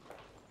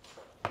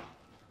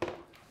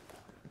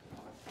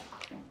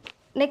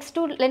 ನೆಕ್ಸ್ಟ್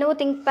ಲೆನೋವೋ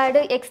ಥಿಂಕ್ಪ್ಯಾಡ್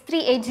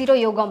X380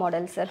 ಯೋಗ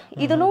ಮಾಡೆಲ್ ಸರ್.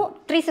 ಇದನ್ನು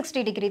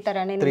 360 ಡಿಗ್ರಿ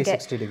ತರನೇ ನಿಮಗೆ.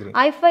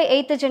 i5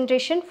 8th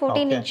generation,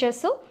 14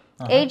 inches,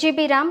 8GB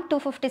RAM,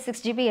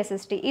 256GB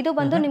SSD. ಇದು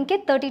ಬಂದು ನಿಮಗೆ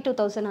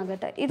 32,000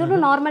 ಆಗುತ್ತೆ. ಇದನ್ನು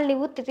ನಾರ್ಮಲ್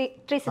ನೀವು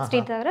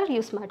 360 ತರ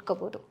ಯೂಸ್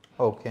ಮಾಡ್ಕೋಬಹುದು.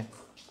 Okay,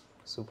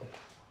 super.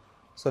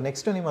 ಸೊ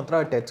ನೆಕ್ಸ್ಟ್ ನಿಮ್ಮ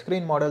ಹತ್ರ ಟಚ್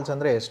ಸ್ಕ್ರೀನ್ ಮಾಡೆಲ್ಸ್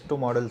ಅಂದರೆ ಎಷ್ಟು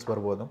ಮಾಡೆಲ್ಸ್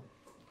ಬರ್ಬೋದು?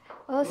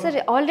 ಸರ್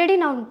ಆಲ್ರೆಡಿ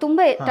ನಾವು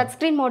ತುಂಬ ಟಚ್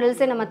ಸ್ಕ್ರೀನ್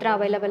ಮಾಡೆಲ್ಸೇ ನಮ್ಮ ಹತ್ರ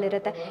ಅವೈಲಬಲ್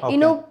ಇರುತ್ತೆ.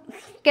 ಇನ್ನು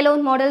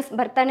ಕೆಲವೊಂದು ಮಾಡೆಲ್ಸ್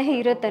ಬರ್ತಾನೆ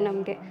ಇರುತ್ತೆ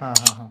ನಮಗೆ.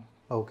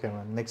 Okay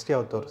ma'am. ನೆಕ್ಸ್ಟ್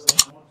ಯಾವ್ದು ತೋರಿಸಿ?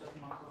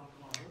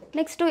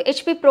 Next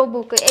HP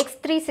ProBook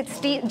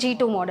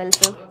X360G2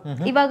 models.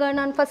 ಇವಾಗ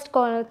ನಾನು ಫಸ್ಟ್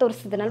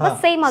ತೋರಿಸಿದ್ದೀನಲ್ವ,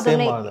 ಸೇಮ್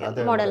ಅದನ್ನೇ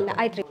ಮಾಡೆಲ್ನ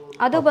i3.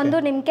 ಅದು ಬಂದು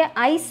ನಿಮಗೆ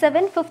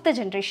i7 5th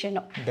generation,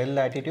 del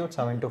attitude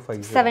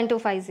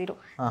 7250,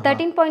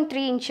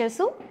 13.3 inches,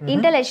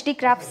 Intel HD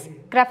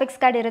graphics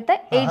card ಇರುತ್ತೆ,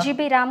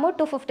 8GB ರ್ಯಾಮ್,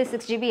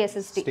 256GB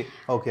SSD.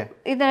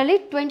 ಇದರಲ್ಲಿ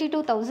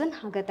 22,000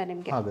 ಆಗುತ್ತೆ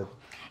ನಿಮಗೆ.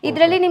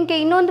 ಇದರಲ್ಲಿ ನಿಮಗೆ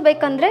ಇನ್ನೊಂದು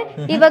ಬೇಕಂದ್ರೆ,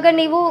 ಇವಾಗ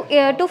ನೀವು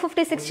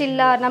 256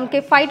 ಇಲ್ಲ, ನಮಗೆ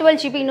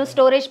 512GB ಇನ್ನೂ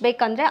ಸ್ಟೋರೇಜ್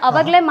ಬೇಕಂದ್ರೆ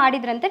ಅವಾಗಲೇ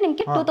ಮಾಡಿದ್ರಂತೆ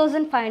ನಿಮಗೆ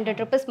 2,500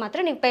 ರೂಪೀಸ್ ಮಾತ್ರ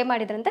ನೀವು ಪೇ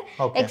ಮಾಡಿದ್ರಂತೆ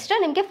ಎಕ್ಸ್ಟ್ರಾ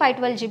ನಿಮಗೆ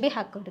 512GB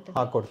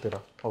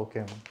ಹಾಕೊಡ್ತೀರಾ?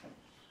 ಓಕೆ.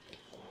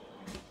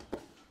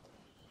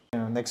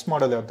 ನೆಕ್ಸ್ಟ್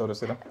ಮಾಡೆಲ್ ಯಾವ್ದು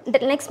ತೋರಿಸ್ತೀರಾ?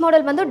 ನೆಕ್ಸ್ಟ್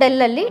ಮಾಡೆಲ್ ಬಂದು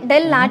ಡೆಲ್ ಅಲ್ಲಿ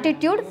ಡೆಲ್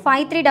ಆಟಿಟ್ಯೂಡ್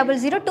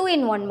 5300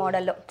 2-in-1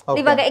 ಮಾಡೆಲ್.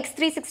 ಇವಾಗ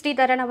X360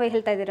 ತರ ನಾವು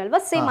ಹೇಳ್ತಾ ಇದೀರಲ್ವಾ,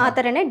 ಸೇಮ್ ಆ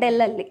ತರನೇ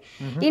ಡೆಲ್ ಅಲ್ಲಿ.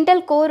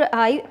 Intel core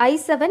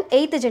i7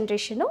 8th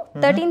generation,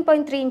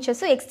 13.3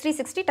 inches,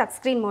 X360 touch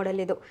screen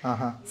model. ಇದು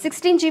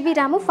 16GB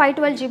ರ್ಯಾಮ್,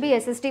 512GB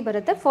SSD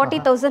ಬರುತ್ತೆ.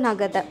 40,000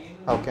 ಆಗುತ್ತೆ.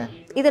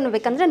 ಇದನ್ನು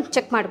ಬೇಕಂದ್ರೆ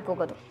ಚೆಕ್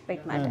ಮಾಡ್ಕೋಬಹುದು.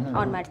 ವೇಟ್ ಮಾಡಿ,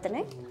 ಆನ್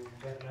ಮಾಡ್ತೇನೆ.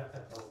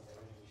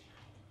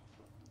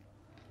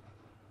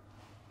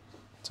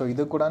 ಸೊ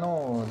ಇದು ಕೂಡ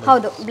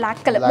ಹೌದು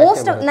ಬ್ಲಾಕ್ ಕಲರ್.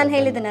 ಮೋಸ್ಟ್ ನಾನು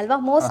ಹೇಳಿದ್ದೀನಲ್ವಾ,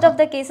 ಮೋಸ್ಟ್ ಆಫ್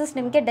ದ ಕೇಸಸ್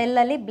ನಿಮಗೆ ಡೆಲ್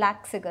ಅಲ್ಲಿ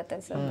ಬ್ಲಾಕ್ ಸಿಗುತ್ತೆ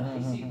ಸರ್.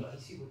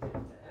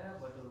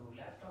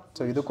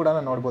 ಸೊ ಇದು ಕೂಡ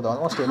ನೋಡಬಹುದು,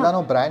 ಆಲ್ಮೋಸ್ಟ್ ಎಲ್ಲಾನು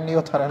ಬ್ರಾಂಡ್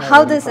ನ್ಯೂ ತರನೇ.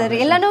 ಹೌದು ಸರ್,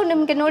 ಎಲ್ಲಾನು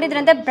ನಿಮಗೆ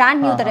ನೋಡಿದ್ರಂತೆ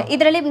ಬ್ರಾಂಡ್ ನ್ಯೂ ತರ.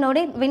 ಇದರಲ್ಲಿ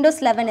ನೋಡಿ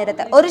ವಿಂಡೋಸ್ 11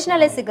 ಇರುತ್ತೆ,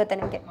 ಒರಿಜಿನಲ್ ಸಿಗುತ್ತೆ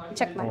ನಿಮಗೆ.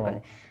 ಚೆಕ್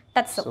ಮಾಡ್ಕೊಳ್ಳಿ.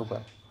 ಟಚ್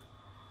ಸೂಪರ್,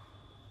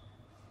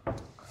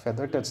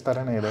 ಫೆದರ್ ಟಚ್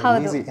ತರನೇ ಇದೆ,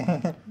 ಈಜಿ.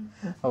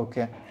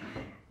 ಓಕೆ,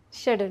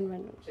 ಶಡನ್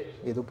ಮಾಡಿ.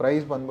 ಇದು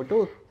ಪ್ರೈಸ್ ಬಂದ್ಬಿಟ್ಟು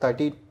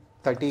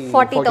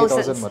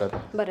 40,000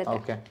 ಬರುತ್ತೆ.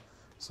 ಓಕೆ.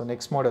 ಸೊ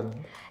ನೆಕ್ಸ್ಟ್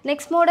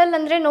ಮಾಡೆಲ್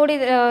ಅಂದರೆ ನೋಡಿ,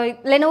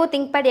 ಲೆನೋವೋ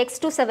ಥಿಂಕ್ಪ್ಯಾಡ್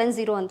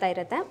X270 ಅಂತ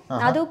ಇರುತ್ತೆ.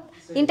 ಅದು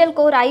Intel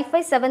core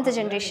i5 7th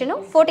generation,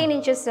 14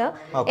 inches,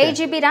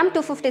 8GB RAM,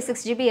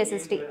 256GB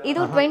SSD.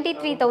 ಇದು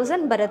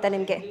 23,000 ಬರುತ್ತೆ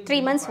ನಿಮಗೆ. 3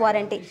 months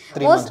warranty.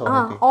 Most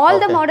all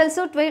the models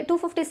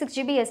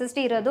 256GB SSD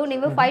ಇರೋದು.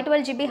 ನೀವು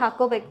 512GB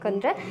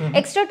ಹಾಕೋಬೇಕಂದ್ರೆ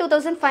ಎಕ್ಸ್ಟ್ರಾ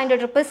 2,500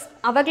 ರೂಪೀಸ್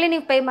ಅವಾಗಲೇ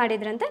ನೀವು ಪೇ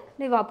ಮಾಡಿದ್ರಂತೆ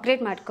ನೀವು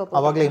ಅಪ್ಗ್ರೇಡ್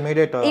ಮಾಡ್ಕೋಬಹುದು.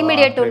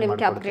 ಇಮಿಡಿಯೇಟ್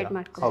ನಿಮಗೆ ಅಪ್ಗ್ರೇಡ್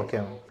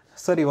ಮಾಡ್ಕೋಬಹುದು.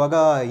 ಸರ್, ಇವಾಗ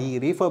ಈ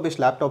ರಿಫರ್ಬಿಶ್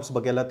ಲ್ಯಾಪ್ಟಾಪ್ಸ್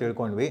ಬಗ್ಗೆ ಎಲ್ಲ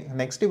ತಿಳ್ಕೊಂಡ್ವಿ.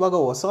 ನೆಕ್ಸ್ಟ್ ಇವಾಗ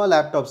ಹೊಸ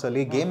ಲ್ಯಾಪ್ಟಾಪ್ಸ್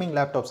ಅಲ್ಲಿ ಗೇಮಿಂಗ್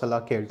ಲ್ಯಾಪ್ಟಾಪ್ಸ್ ಎಲ್ಲ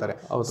ಕೇಳ್ತಾರೆ.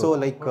 ಸೊ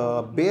ಲೈಕ್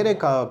ಬೇರೆ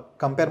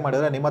ಕಂಪೇರ್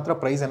ಮಾಡಿದ್ರೆ ನಿಮ್ಮ ಹತ್ರ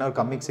ಪ್ರೈಸ್ ಏನಾದ್ರು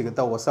ಕಮ್ಮಿಗೆ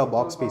ಸಿಗುತ್ತಾ ಹೊಸ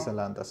ಬಾಕ್ಸ್ ಪೀಸ್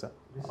ಎಲ್ಲ ಅಂತ ಸರ್?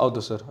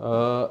 ಹೌದು ಸರ್,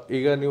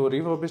 ಈಗ ನೀವು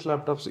ರಿಫರ್ಬಿಶ್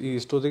ಲ್ಯಾಪ್ಟಾಪ್ಸ್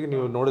ಇಷ್ಟೊತ್ತಿಗೆ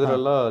ನೀವು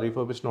ನೋಡಿದ್ರಲ್ಲ,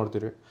 ರಿಫರ್ಬಿಶ್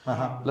ನೋಡ್ತೀರಿ.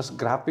 ಪ್ಲಸ್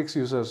ಗ್ರಾಫಿಕ್ಸ್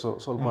ಯೂಸರ್ಸು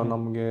ಸ್ವಲ್ಪ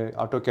ನಮಗೆ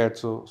ಆಟೋ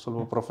ಕ್ಯಾಟ್ಸು,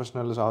 ಸ್ವಲ್ಪ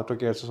ಪ್ರೊಫೆಷನಲ್ಸ್ ಆಟೋ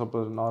ಕ್ಯಾಟ್ಸು, ಸ್ವಲ್ಪ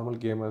ನಾರ್ಮಲ್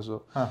ಗೇಮರ್ಸು,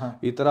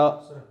 ಈ ಥರ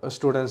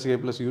ಸ್ಟೂಡೆಂಟ್ಸ್ಗೆ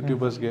ಪ್ಲಸ್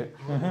ಯೂಟ್ಯೂಬರ್ಸ್ಗೆ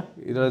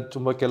ಇದರಲ್ಲಿ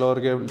ತುಂಬ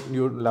ಕೆಲವರಿಗೆ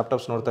ನ್ಯೂ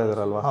ಲ್ಯಾಪ್ಟಾಪ್ಸ್ ನೋಡ್ತಾ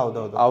ಇದ್ದಾರಲ್ವಾ,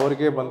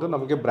 ಅವರಿಗೆ ಬಂದು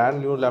ನಮಗೆ ಬ್ರ್ಯಾಂಡ್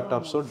ನ್ಯೂ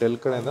ಲ್ಯಾಪ್ಟಾಪ್ಸು ಡೆಲ್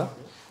ಕಡೆಯಿಂದ,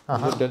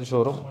 ಡೆಲ್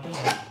ಶೋರೂಮ್.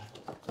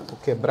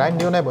 ಓಕೆ, ಬ್ರ್ಯಾಂಡ್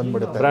ನ್ಯೂನೇ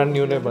ಬಂದ್ಬಿಡುತ್ತೆ.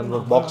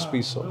 ಬಾಕ್ಸ್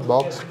ಪೀಸ್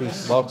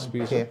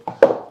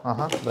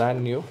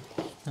ಬ್ರ್ಯಾಂಡ್ ನ್ಯೂ,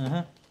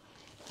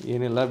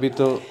 ಏನಿಲ್ಲ,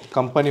 ವಿತ್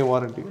ಕಂಪನಿ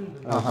ವಾರಂಟಿ.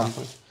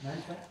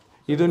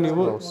 ಇದು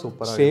ನೀವು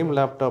ಸೇಮ್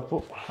ಲ್ಯಾಪ್ಟಾಪು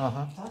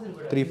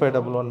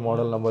 3511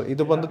 ಮಾಡೆಲ್ ನಂಬರ್.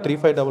 ಇದು ಬಂದು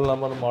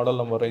 3511 ಮಾಡೆಲ್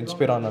ನಂಬರ್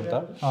ಇನ್ಸ್ಪಿರಾನ್ ಅಂತ.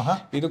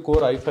 ಇದು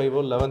core i5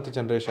 11th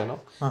ಜನರೇಷನು,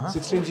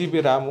 16 GB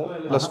RAM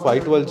plus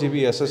 512 GB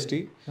SSD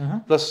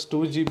plus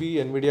 2 GB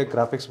NVIDIA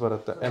graphics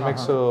ಬರುತ್ತೆ. MX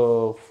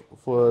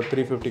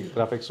 350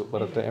 ಗ್ರಾಫಿಕ್ಸ್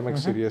ಬರುತ್ತೆ, MX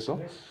ಸೀರೀಸು.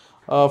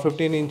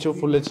 15 ಇಂಚು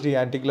ಫುಲ್ HD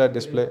ಆ್ಯಂಟಿಗ್ಲಾರ್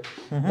ಡಿಸ್ಪ್ಲೇ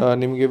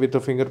ನಿಮಗೆ with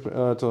finger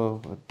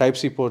type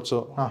C ports,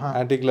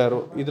 ಆ್ಯಂಟಿಗ್ಲಾರು.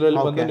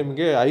 ಇದರಲ್ಲಿ ಬಂದು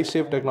ನಿಮಗೆ ಐ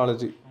ಸೇಫ್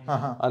ಟೆಕ್ನಾಲಜಿ.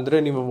 ಅಂದ್ರೆ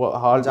ನೀವು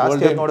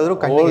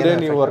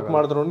ನೀವು ವರ್ಕ್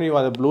ಮಾಡಿದ್ರು ನೀವು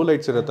ಅದು ಬ್ಲೂ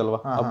ಲೈಟ್ಸ್ ಇರುತ್ತಲ್ವಾ,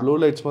 ಆ ಬ್ಲೂ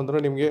ಲೈಟ್ಸ್ ಬಂದ್ರೆ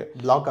ನಿಮಗೆ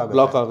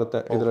ಬ್ಲಾಕ್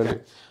ಆಗುತ್ತೆ ಇದರಲ್ಲಿ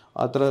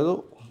ಆ ಥರದ್ದು.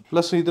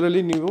 ಪ್ಲಸ್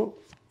ಇದರಲ್ಲಿ ನೀವು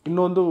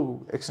ಇನ್ನೊಂದು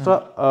ಎಕ್ಸ್ಟ್ರಾ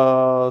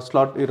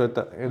ಸ್ಲಾಟ್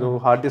ಇರುತ್ತೆ, ಇದು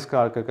ಹಾರ್ಡ್ ಡಿಸ್ಕ್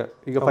ಹಾಕಕ್ಕೆ.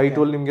 ಈಗ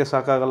 512 ನಿಮಗೆ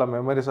ಸಾಕಾಗಲ್ಲ,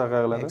 ಮೆಮೊರಿ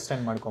ಸಾಕಾಗಲ್ಲ ಅಂದ್ರೆ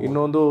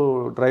ಇನ್ನೊಂದು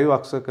ಡ್ರೈವ್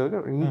ಹಾಕ್ಸೋಕ್ಕಾಗ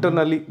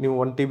ಇಂಟರ್ನಲ್ಲಿ ನೀವು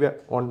 1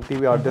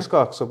 TB hard disk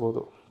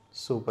ಹಾಕ್ಸಬಹುದು.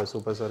 Super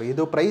sir.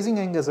 ಇದು ಪ್ರೈಸಿಂಗ್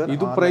ಹೆಂಗೆ ಸರ್?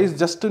 ಇದು ಪ್ರೈಸ್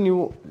ಜಸ್ಟ್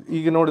ನೀವು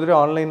ಈಗ ನೋಡಿದ್ರೆ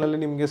ಆನ್ಲೈನಲ್ಲಿ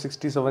ನಿಮಗೆ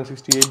 67,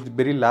 68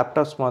 ಬರೀ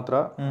ಲ್ಯಾಪ್ಟಾಪ್ಸ್ ಮಾತ್ರ.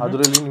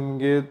 ಅದರಲ್ಲಿ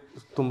ನಿಮಗೆ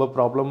ತುಂಬ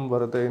ಪ್ರಾಬ್ಲಮ್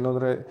ಬರುತ್ತೆ.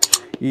 ಏನಂದರೆ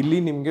ಇಲ್ಲಿ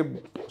ನಿಮಗೆ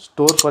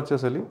store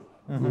ಪರ್ಚೇಸಲ್ಲಿ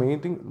main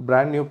thing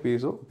brand new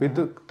piece with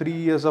 3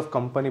 years of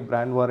company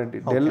brand warranty,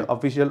 del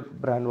official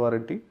brand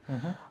warranty.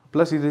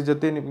 Plus ಇದ್ರ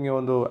ಜೊತೆ ನಿಮಗೆ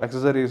ಒಂದು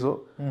ಅಕ್ಸೆಸರೀಸು,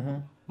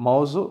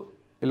 ಮೌಸು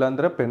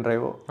ಇಲ್ಲಾಂದ್ರೆ ಪೆನ್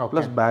ಡ್ರೈವು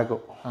ಪ್ಲಸ್ ಬ್ಯಾಗು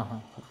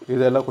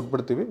ಇದೆಲ್ಲ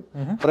ಕೊಟ್ಬಿಡ್ತೀವಿ.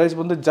 ಪ್ರೈಸ್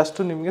ಬಂದು ಜಸ್ಟ್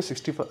ನಿಮಗೆ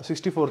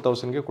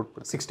 64,000ಗೆ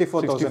ಕೊಟ್ಬಿಡ್ತೀವಿ.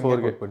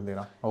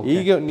 64,000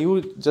 ಈಗ ನೀವು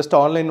ಜಸ್ಟ್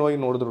ಆನ್ಲೈನ್ ಹೋಗಿ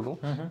ನೋಡಿದ್ರು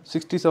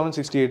 67,000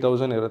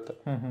 68,000 ಇರುತ್ತೆ.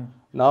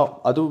 ನಾವು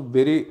ಅದು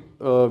very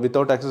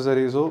without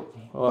accessories,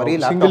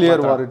 single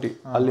year warranty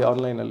ಅಲ್ಲಿ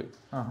ಆನ್ಲೈನಲ್ಲಿ.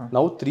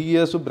 ನಾವು 3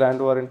 years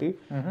brand warranty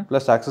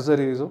plus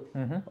accessories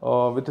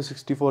with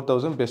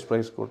 64,000 best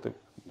price ಕೊಡ್ತೀವಿ.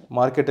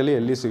 ಮಾರ್ಕೆಟಲ್ಲಿ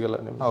ಎಲ್ಲಿ ಸಿಗಲ್ಲ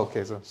ನಿಮ್ಗೆ.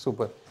 Okay sir,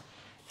 super.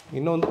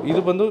 ಇನ್ನೊಂದು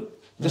ಇದು ಬಂದು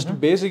ಜಸ್ಟ್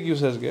ಬೇಸಿಕ್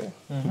ಯೂಸರ್ಸ್ಗೆ,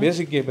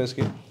 ಬೇಸಿಕ್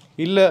ಗೇಮರ್ಸ್ಗೆ.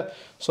 ಇಲ್ಲ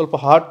ಸ್ವಲ್ಪ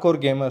ಹಾರ್ಡ್ ಕೋರ್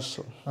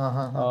ಗೇಮರ್ಸು,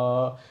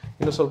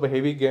 ಇನ್ನು ಸ್ವಲ್ಪ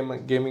ಹೆವಿ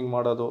ಗೇಮಿಂಗ್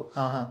ಮಾಡೋದು,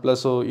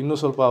 ಪ್ಲಸ್ ಇನ್ನೂ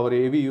ಸ್ವಲ್ಪ ಅವರು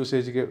ಹೆವಿ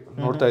ಯೂಸೇಜ್ಗೆ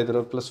ನೋಡ್ತಾ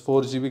ಇದ್ರು, ಪ್ಲಸ್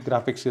 4 GB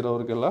ಗ್ರಾಫಿಕ್ಸ್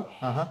ಇರೋರಿಗೆಲ್ಲ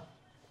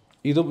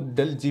ಇದು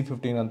ಡೆಲ್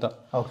G15 ಅಂತ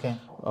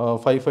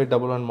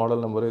 5511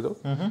 ಮಾಡೆಲ್ ನಂಬರ್.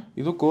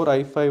 ಇದು core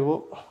i5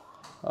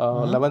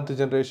 11th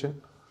generation,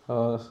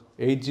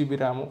 8 GB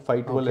RAM,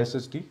 512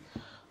 SSD,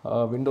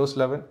 Windows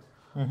 11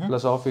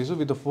 plus office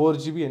with 4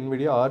 GB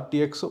NVIDIA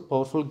RTX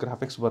powerful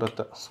graphics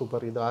ಬರುತ್ತೆ.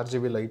 ಸೂಪರ್. ಇದು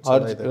RGB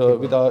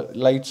with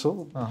lights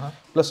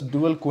plus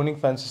dual cooling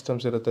fan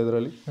systems ಇರುತ್ತೆ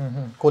ಇದರಲ್ಲಿ.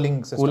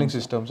 Cooling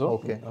systems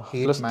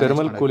plus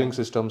thermal cooling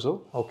systems.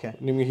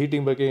 ನಿಮಗೆ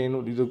heating ಬಗ್ಗೆ ಏನು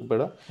ಇದು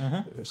ಬೇಡ.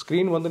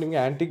 Screen ಒಂದು ನಿಮಗೆ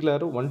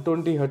ಆಂಟಿಗ್ಲಾರು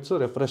 120 Hz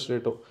refresh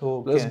rate,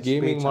 plus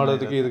gaming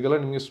ಮಾಡೋದಕ್ಕೆ ಇದಕ್ಕೆಲ್ಲ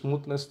ನಿಮಗೆ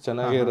ಸ್ಮೂತ್ನೆಸ್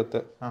ಚೆನ್ನಾಗೇ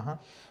ಇರುತ್ತೆ.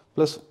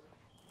 ಪ್ಲಸ್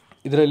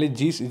ಇದರಲ್ಲಿ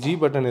ಜಿ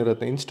ಬಟನ್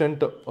ಇರುತ್ತೆ,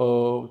 ಇನ್ಸ್ಟೆಂಟ್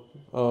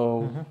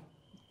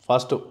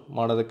ಫಾಸ್ಟು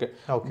ಮಾಡೋದಕ್ಕೆ,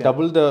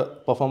 ಡಬಲ್ ದ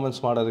ಪರ್ಫಾರ್ಮೆನ್ಸ್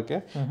ಮಾಡೋದಕ್ಕೆ.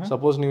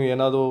 ಸಪೋಸ್ ನೀವು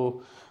ಏನಾದರೂ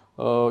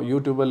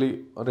ಯೂಟ್ಯೂಬಲ್ಲಿ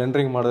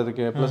ರೆಂಡರಿಂಗ್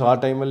ಮಾಡೋದಕ್ಕೆ, ಪ್ಲಸ್ ಆ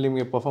ಟೈಮಲ್ಲಿ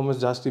ನಿಮಗೆ ಪರ್ಫಾರ್ಮೆನ್ಸ್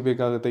ಜಾಸ್ತಿ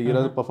ಬೇಕಾಗುತ್ತೆ,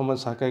 ಇರೋದು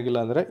ಪರ್ಫಾರ್ಮೆನ್ಸ್ ಸಾಕಾಗಿಲ್ಲ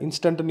ಅಂದರೆ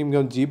ಇನ್ಸ್ಟೆಂಟ್ ನಿಮಗೆ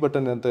ಒಂದು ಜಿ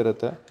ಬಟನ್ ಅಂತ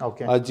ಇರುತ್ತೆ.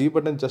 ಆ ಜಿ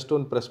ಬಟನ್ ಜಸ್ಟ್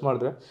ಒಂದು ಪ್ರೆಸ್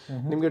ಮಾಡಿದ್ರೆ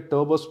ನಿಮಗೆ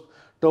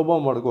ಟರ್ಬೋ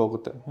ಮೋಡ್ಗೆ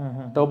ಹೋಗುತ್ತೆ,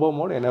 ಟರ್ಬೋ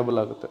ಮೋಡ್ ಎನೇಬಲ್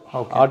ಆಗುತ್ತೆ.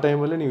 ಆ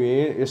ಟೈಮಲ್ಲಿ ನೀವು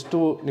ಎಷ್ಟು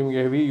ನಿಮಗೆ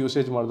ಹೆವಿ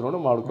ಯೂಸೇಜ್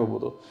ಮಾಡಿದ್ರೂ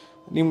ಮಾಡ್ಕೋಬೋದು.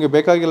 ನಿಮಗೆ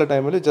ಬೇಕಾಗಿಲ್ಲ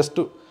ಟೈಮಲ್ಲಿ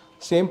ಜಸ್ಟ್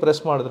ಸೇಮ್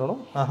ಪ್ರೆಸ್ ಮಾಡಿದ್ರು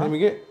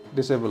ನಿಮಗೆ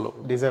ಡಿಸೇಬಲ್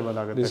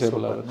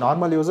ಆಗುತ್ತೆ.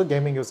 ನಾರ್ಮಲ್ ಯೂಸ್,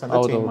 ಗೇಮಿಂಗ್ ಯೂಸ್ ಅಂತ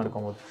ಚೇಂಜ್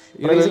ಮಾಡ್ಕೊಬಹುದು.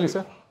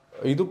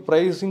 ಇದು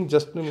ಪ್ರೈಸಿಂಗ್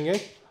ಜಸ್ಟ್ ನಿಮಗೆ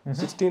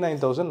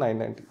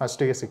 69,990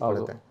 ಅಷ್ಟಿಗೆ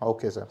ಸಿಗುತ್ತೆ.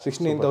 Okay sir,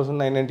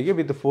 69,990ಗೆ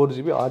with 4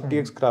 GB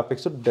RTX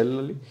graphics,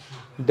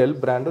 del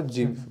brand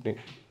G15.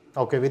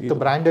 Okay, with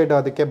branded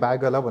ಅದಕ್ಕೆ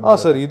ಬ್ಯಾಗ್ ಎಲ್ಲ ಬಂದಿದೆ.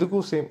 ಸರ್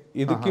ಇದಕ್ಕೂ ಸೇಮ್,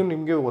 ಇದಕ್ಕೆ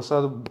ನಿಮಗೆ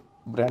ಹೊಸದು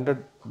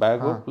ಬ್ರ್ಯಾಂಡೆಡ್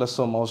ಬ್ಯಾಗು ಪ್ಲಸ್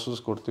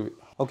ಮೌಸಸ್ ಕೊಡ್ತೀವಿ.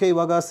 ಓಕೆ,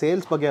 ಇವಾಗ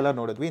ಸೇಲ್ಸ್ ಬಗ್ಗೆ ಎಲ್ಲ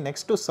ನೋಡಿದ್ವಿ.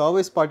 ನೆಕ್ಸ್ಟ್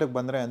ಸರ್ವಿಸ್ ಪಾರ್ಟಿಗೆ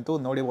ಬಂದರೆ ಅಂತೂ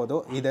ನೋಡಿಬೋದು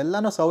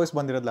ಇದೆಲ್ಲನೂ ಸರ್ವಿಸ್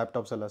ಬಂದಿರೋದು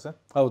ಲ್ಯಾಪ್ಟಾಪ್ಸ್ ಅಲ್ಲ ಸರ್?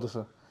 ಹೌದು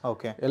ಸರ್.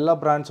 ಓಕೆ, ಎಲ್ಲ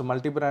ಬ್ರ್ಯಾಂಡ್ಸ್,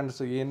 ಮಲ್ಟಿ ಬ್ರ್ಯಾಂಡ್ಸ್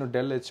ಏನು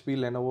ಡೆಲ್, HP,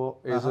 ಲೆನೋವೋ,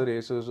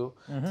 ಏಸೂಸು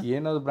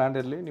ಏನಾದ್ರು ಬ್ರ್ಯಾಂಡ್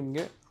ಇರಲಿ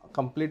ನಿಮಗೆ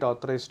ಕಂಪ್ಲೀಟ್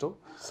ಆಥರೈಸ್ಡು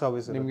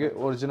ಸರ್ವಿಸ್ ನಿಮಗೆ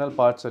ಒರಿಜಿನಲ್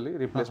ಪಾರ್ಟ್ಸ್ ಅಲ್ಲಿ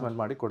ರಿಪ್ಲೇಸ್ಮೆಂಟ್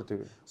ಮಾಡಿ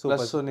ಕೊಡ್ತೀವಿ.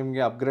 ಪ್ಲಸ್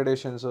ನಿಮಗೆ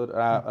ಅಪ್ಗ್ರೇಡೇಷನ್ಸ್,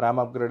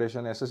 RAM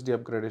upgradation, SSD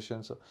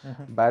ಅಪ್ಗ್ರೇಡೇಷನ್ಸ್,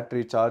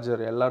 battery,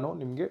 charger ಎಲ್ಲಾನು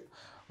ನಿಮಗೆ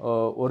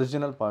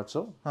ಒರಿಜಿನಲ್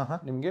ಪಾರ್ಟ್ಸು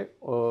ನಿಮಗೆ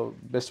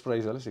ಬೆಸ್ಟ್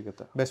ಪ್ರೈಸಲ್ಲಿ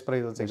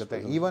ಸಿಗುತ್ತೆ.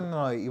 ಈವನ್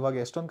ಇವಾಗ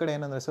ಎಷ್ಟೊಂದು ಕಡೆ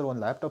ಏನಂದ್ರೆ ಸರ್,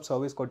 ಒಂದು ಲ್ಯಾಪ್ಟಾಪ್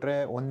ಸರ್ವಿಸ್ ಕೊಟ್ಟರೆ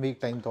 1 week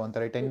ಟೈಮ್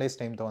ತೊಗೊಂತಾರೆ, 10 days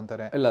ಟೈಮ್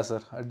ತೊಗೊಂತಾರೆ. ಇಲ್ಲ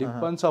ಸರ್,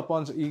 ಡಿಪೆಂಡ್ಸ್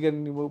ಅಪಾನ್. ಈಗ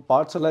ನೀವು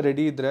ಪಾರ್ಟ್ಸ್ ಎಲ್ಲ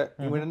ರೆಡಿ ಇದ್ರೆ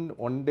ಇವನ್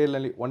ಒನ್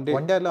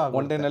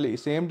ಡೇನಲ್ಲಿ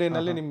ಸೇಮ್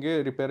ಡೇನಲ್ಲಿ ನಿಮಗೆ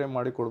ರಿಪೇರಿ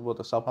ಮಾಡಿ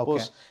ಕೊಡ್ಬೋದು.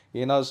 ಸಪೋಸ್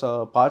ಏನಾದ್ರು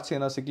ಪಾರ್ಟ್ಸ್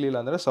ಏನಾದ್ರು ಸಿಗ್ಲಿಲ್ಲ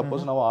ಅಂದ್ರೆ,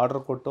 ಸಪೋಸ್ ನಾವು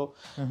ಆರ್ಡರ್ ಕೊಟ್ಟು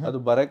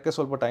ಅದು ಬರೋಕ್ಕೆ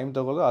ಸ್ವಲ್ಪ ಟೈಮ್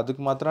ತಗೊಳ್ಳೋದು,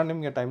 ಅದಕ್ಕೆ ಮಾತ್ರ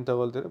ನಿಮಗೆ ಟೈಮ್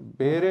ತಗೊಳ್ತೀರಿ.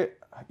 ಬೇರೆ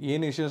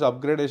ಏನು ಇಶ್ಯೂಸ್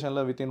ಅಪ್ಗ್ರೇಡೇಷನ್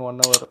ಎಲ್ಲ within 1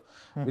 hour,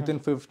 within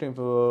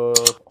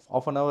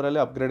half an hour ಅಲ್ಲಿ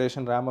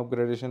ಅಪ್ಗ್ರೇಡೇಷನ್, ರ್ಯಾಮ್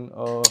ಅಪ್ಗ್ರೇಡೇಷನ್,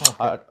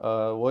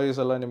 OS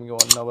ಎಲ್ಲ ನಿಮಗೆ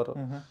 1 hour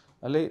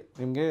ಅಲ್ಲಿ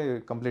ನಿಮಗೆ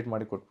ಕಂಪ್ಲೀಟ್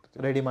ಮಾಡಿ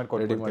ಕೊಟ್ಬಿಡ್ತೀವಿ, ರೆಡಿ ಮಾಡಿ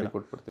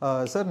ಕೊಟ್ಬಿಡ್ತೀವಿ.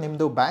 ಸರ್,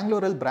 ನಿಮ್ಮದು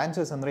ಬ್ಯಾಂಗ್ಳೂರಲ್ಲಿ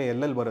ಬ್ರಾಂಚಸ್ ಅಂದರೆ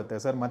ಎಲ್ಲೆಲ್ಲಿ ಬರುತ್ತೆ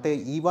ಸರ್? ಮತ್ತೆ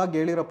ಇವಾಗ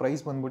ಹೇಳಿರೋ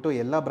ಪ್ರೈಸ್ ಬಂದ್ಬಿಟ್ಟು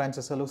ಎಲ್ಲ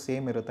ಬ್ರಾಂಚಸಲ್ಲೂ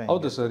ಸೇಮ್ ಇರುತ್ತೆ?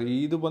 ಹೌದು ಸರ್,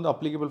 ಇದು ಬಂದು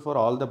applicable for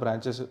all the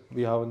branches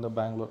we have in the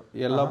Bangalore.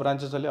 ಎಲ್ಲ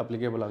ಬ್ರಾಂಚಸಲ್ಲಿ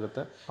ಅಪ್ಲಿಕೇಬಲ್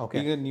ಆಗುತ್ತೆ.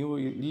 ಈಗ ನೀವು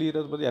ಇಲ್ಲಿ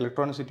ಇರೋದು ಬಂದು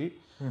ಎಲೆಕ್ಟ್ರಾನಿಕ್ ಸಿಟಿ,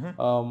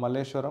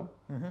 ಮಲ್ಲೇಶ್ವರಂ,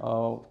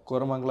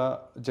 ಕೋರಮಂಗಲ,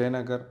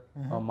 ಜಯನಗರ್,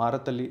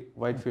 ಮಾರತಹಳ್ಳಿ,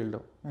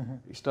 ವೈಟ್ಫೀಲ್ಡ್,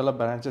 ಇಷ್ಟೆಲ್ಲ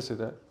ಬ್ರಾಂಚಸ್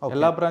ಇದೆ.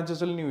 ಎಲ್ಲ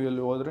ಬ್ರಾಂಚಸ್ ಅಲ್ಲಿ ನೀವು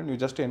ಎಲ್ಲಿ ಹೋದ್ರೆ ನೀವು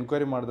ಜಸ್ಟ್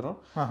ಎನ್ಕ್ವೈರಿ ಮಾಡಿದ್ರು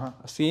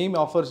ಸೇಮ್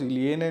ಆಫರ್ಸ್,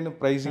 ಇಲ್ಲಿ ಏನೇನು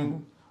ಪ್ರೈಸಿಂಗ್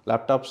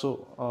ಲ್ಯಾಪ್ಟಾಪ್ಸು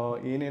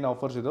ಏನೇನು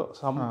ಆಫರ್ಸ್ ಇದೋ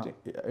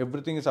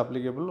ಎವ್ರಿಥಿಂಗ್ ಇಸ್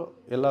ಅಪ್ಲಿಕೇಬಲ್,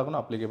 ಎಲ್ಲಾಗೂ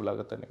ಅಪ್ಲಿಕೇಬಲ್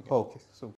ಆಗುತ್ತೆ ನಿಮಗೆ. Okay, super.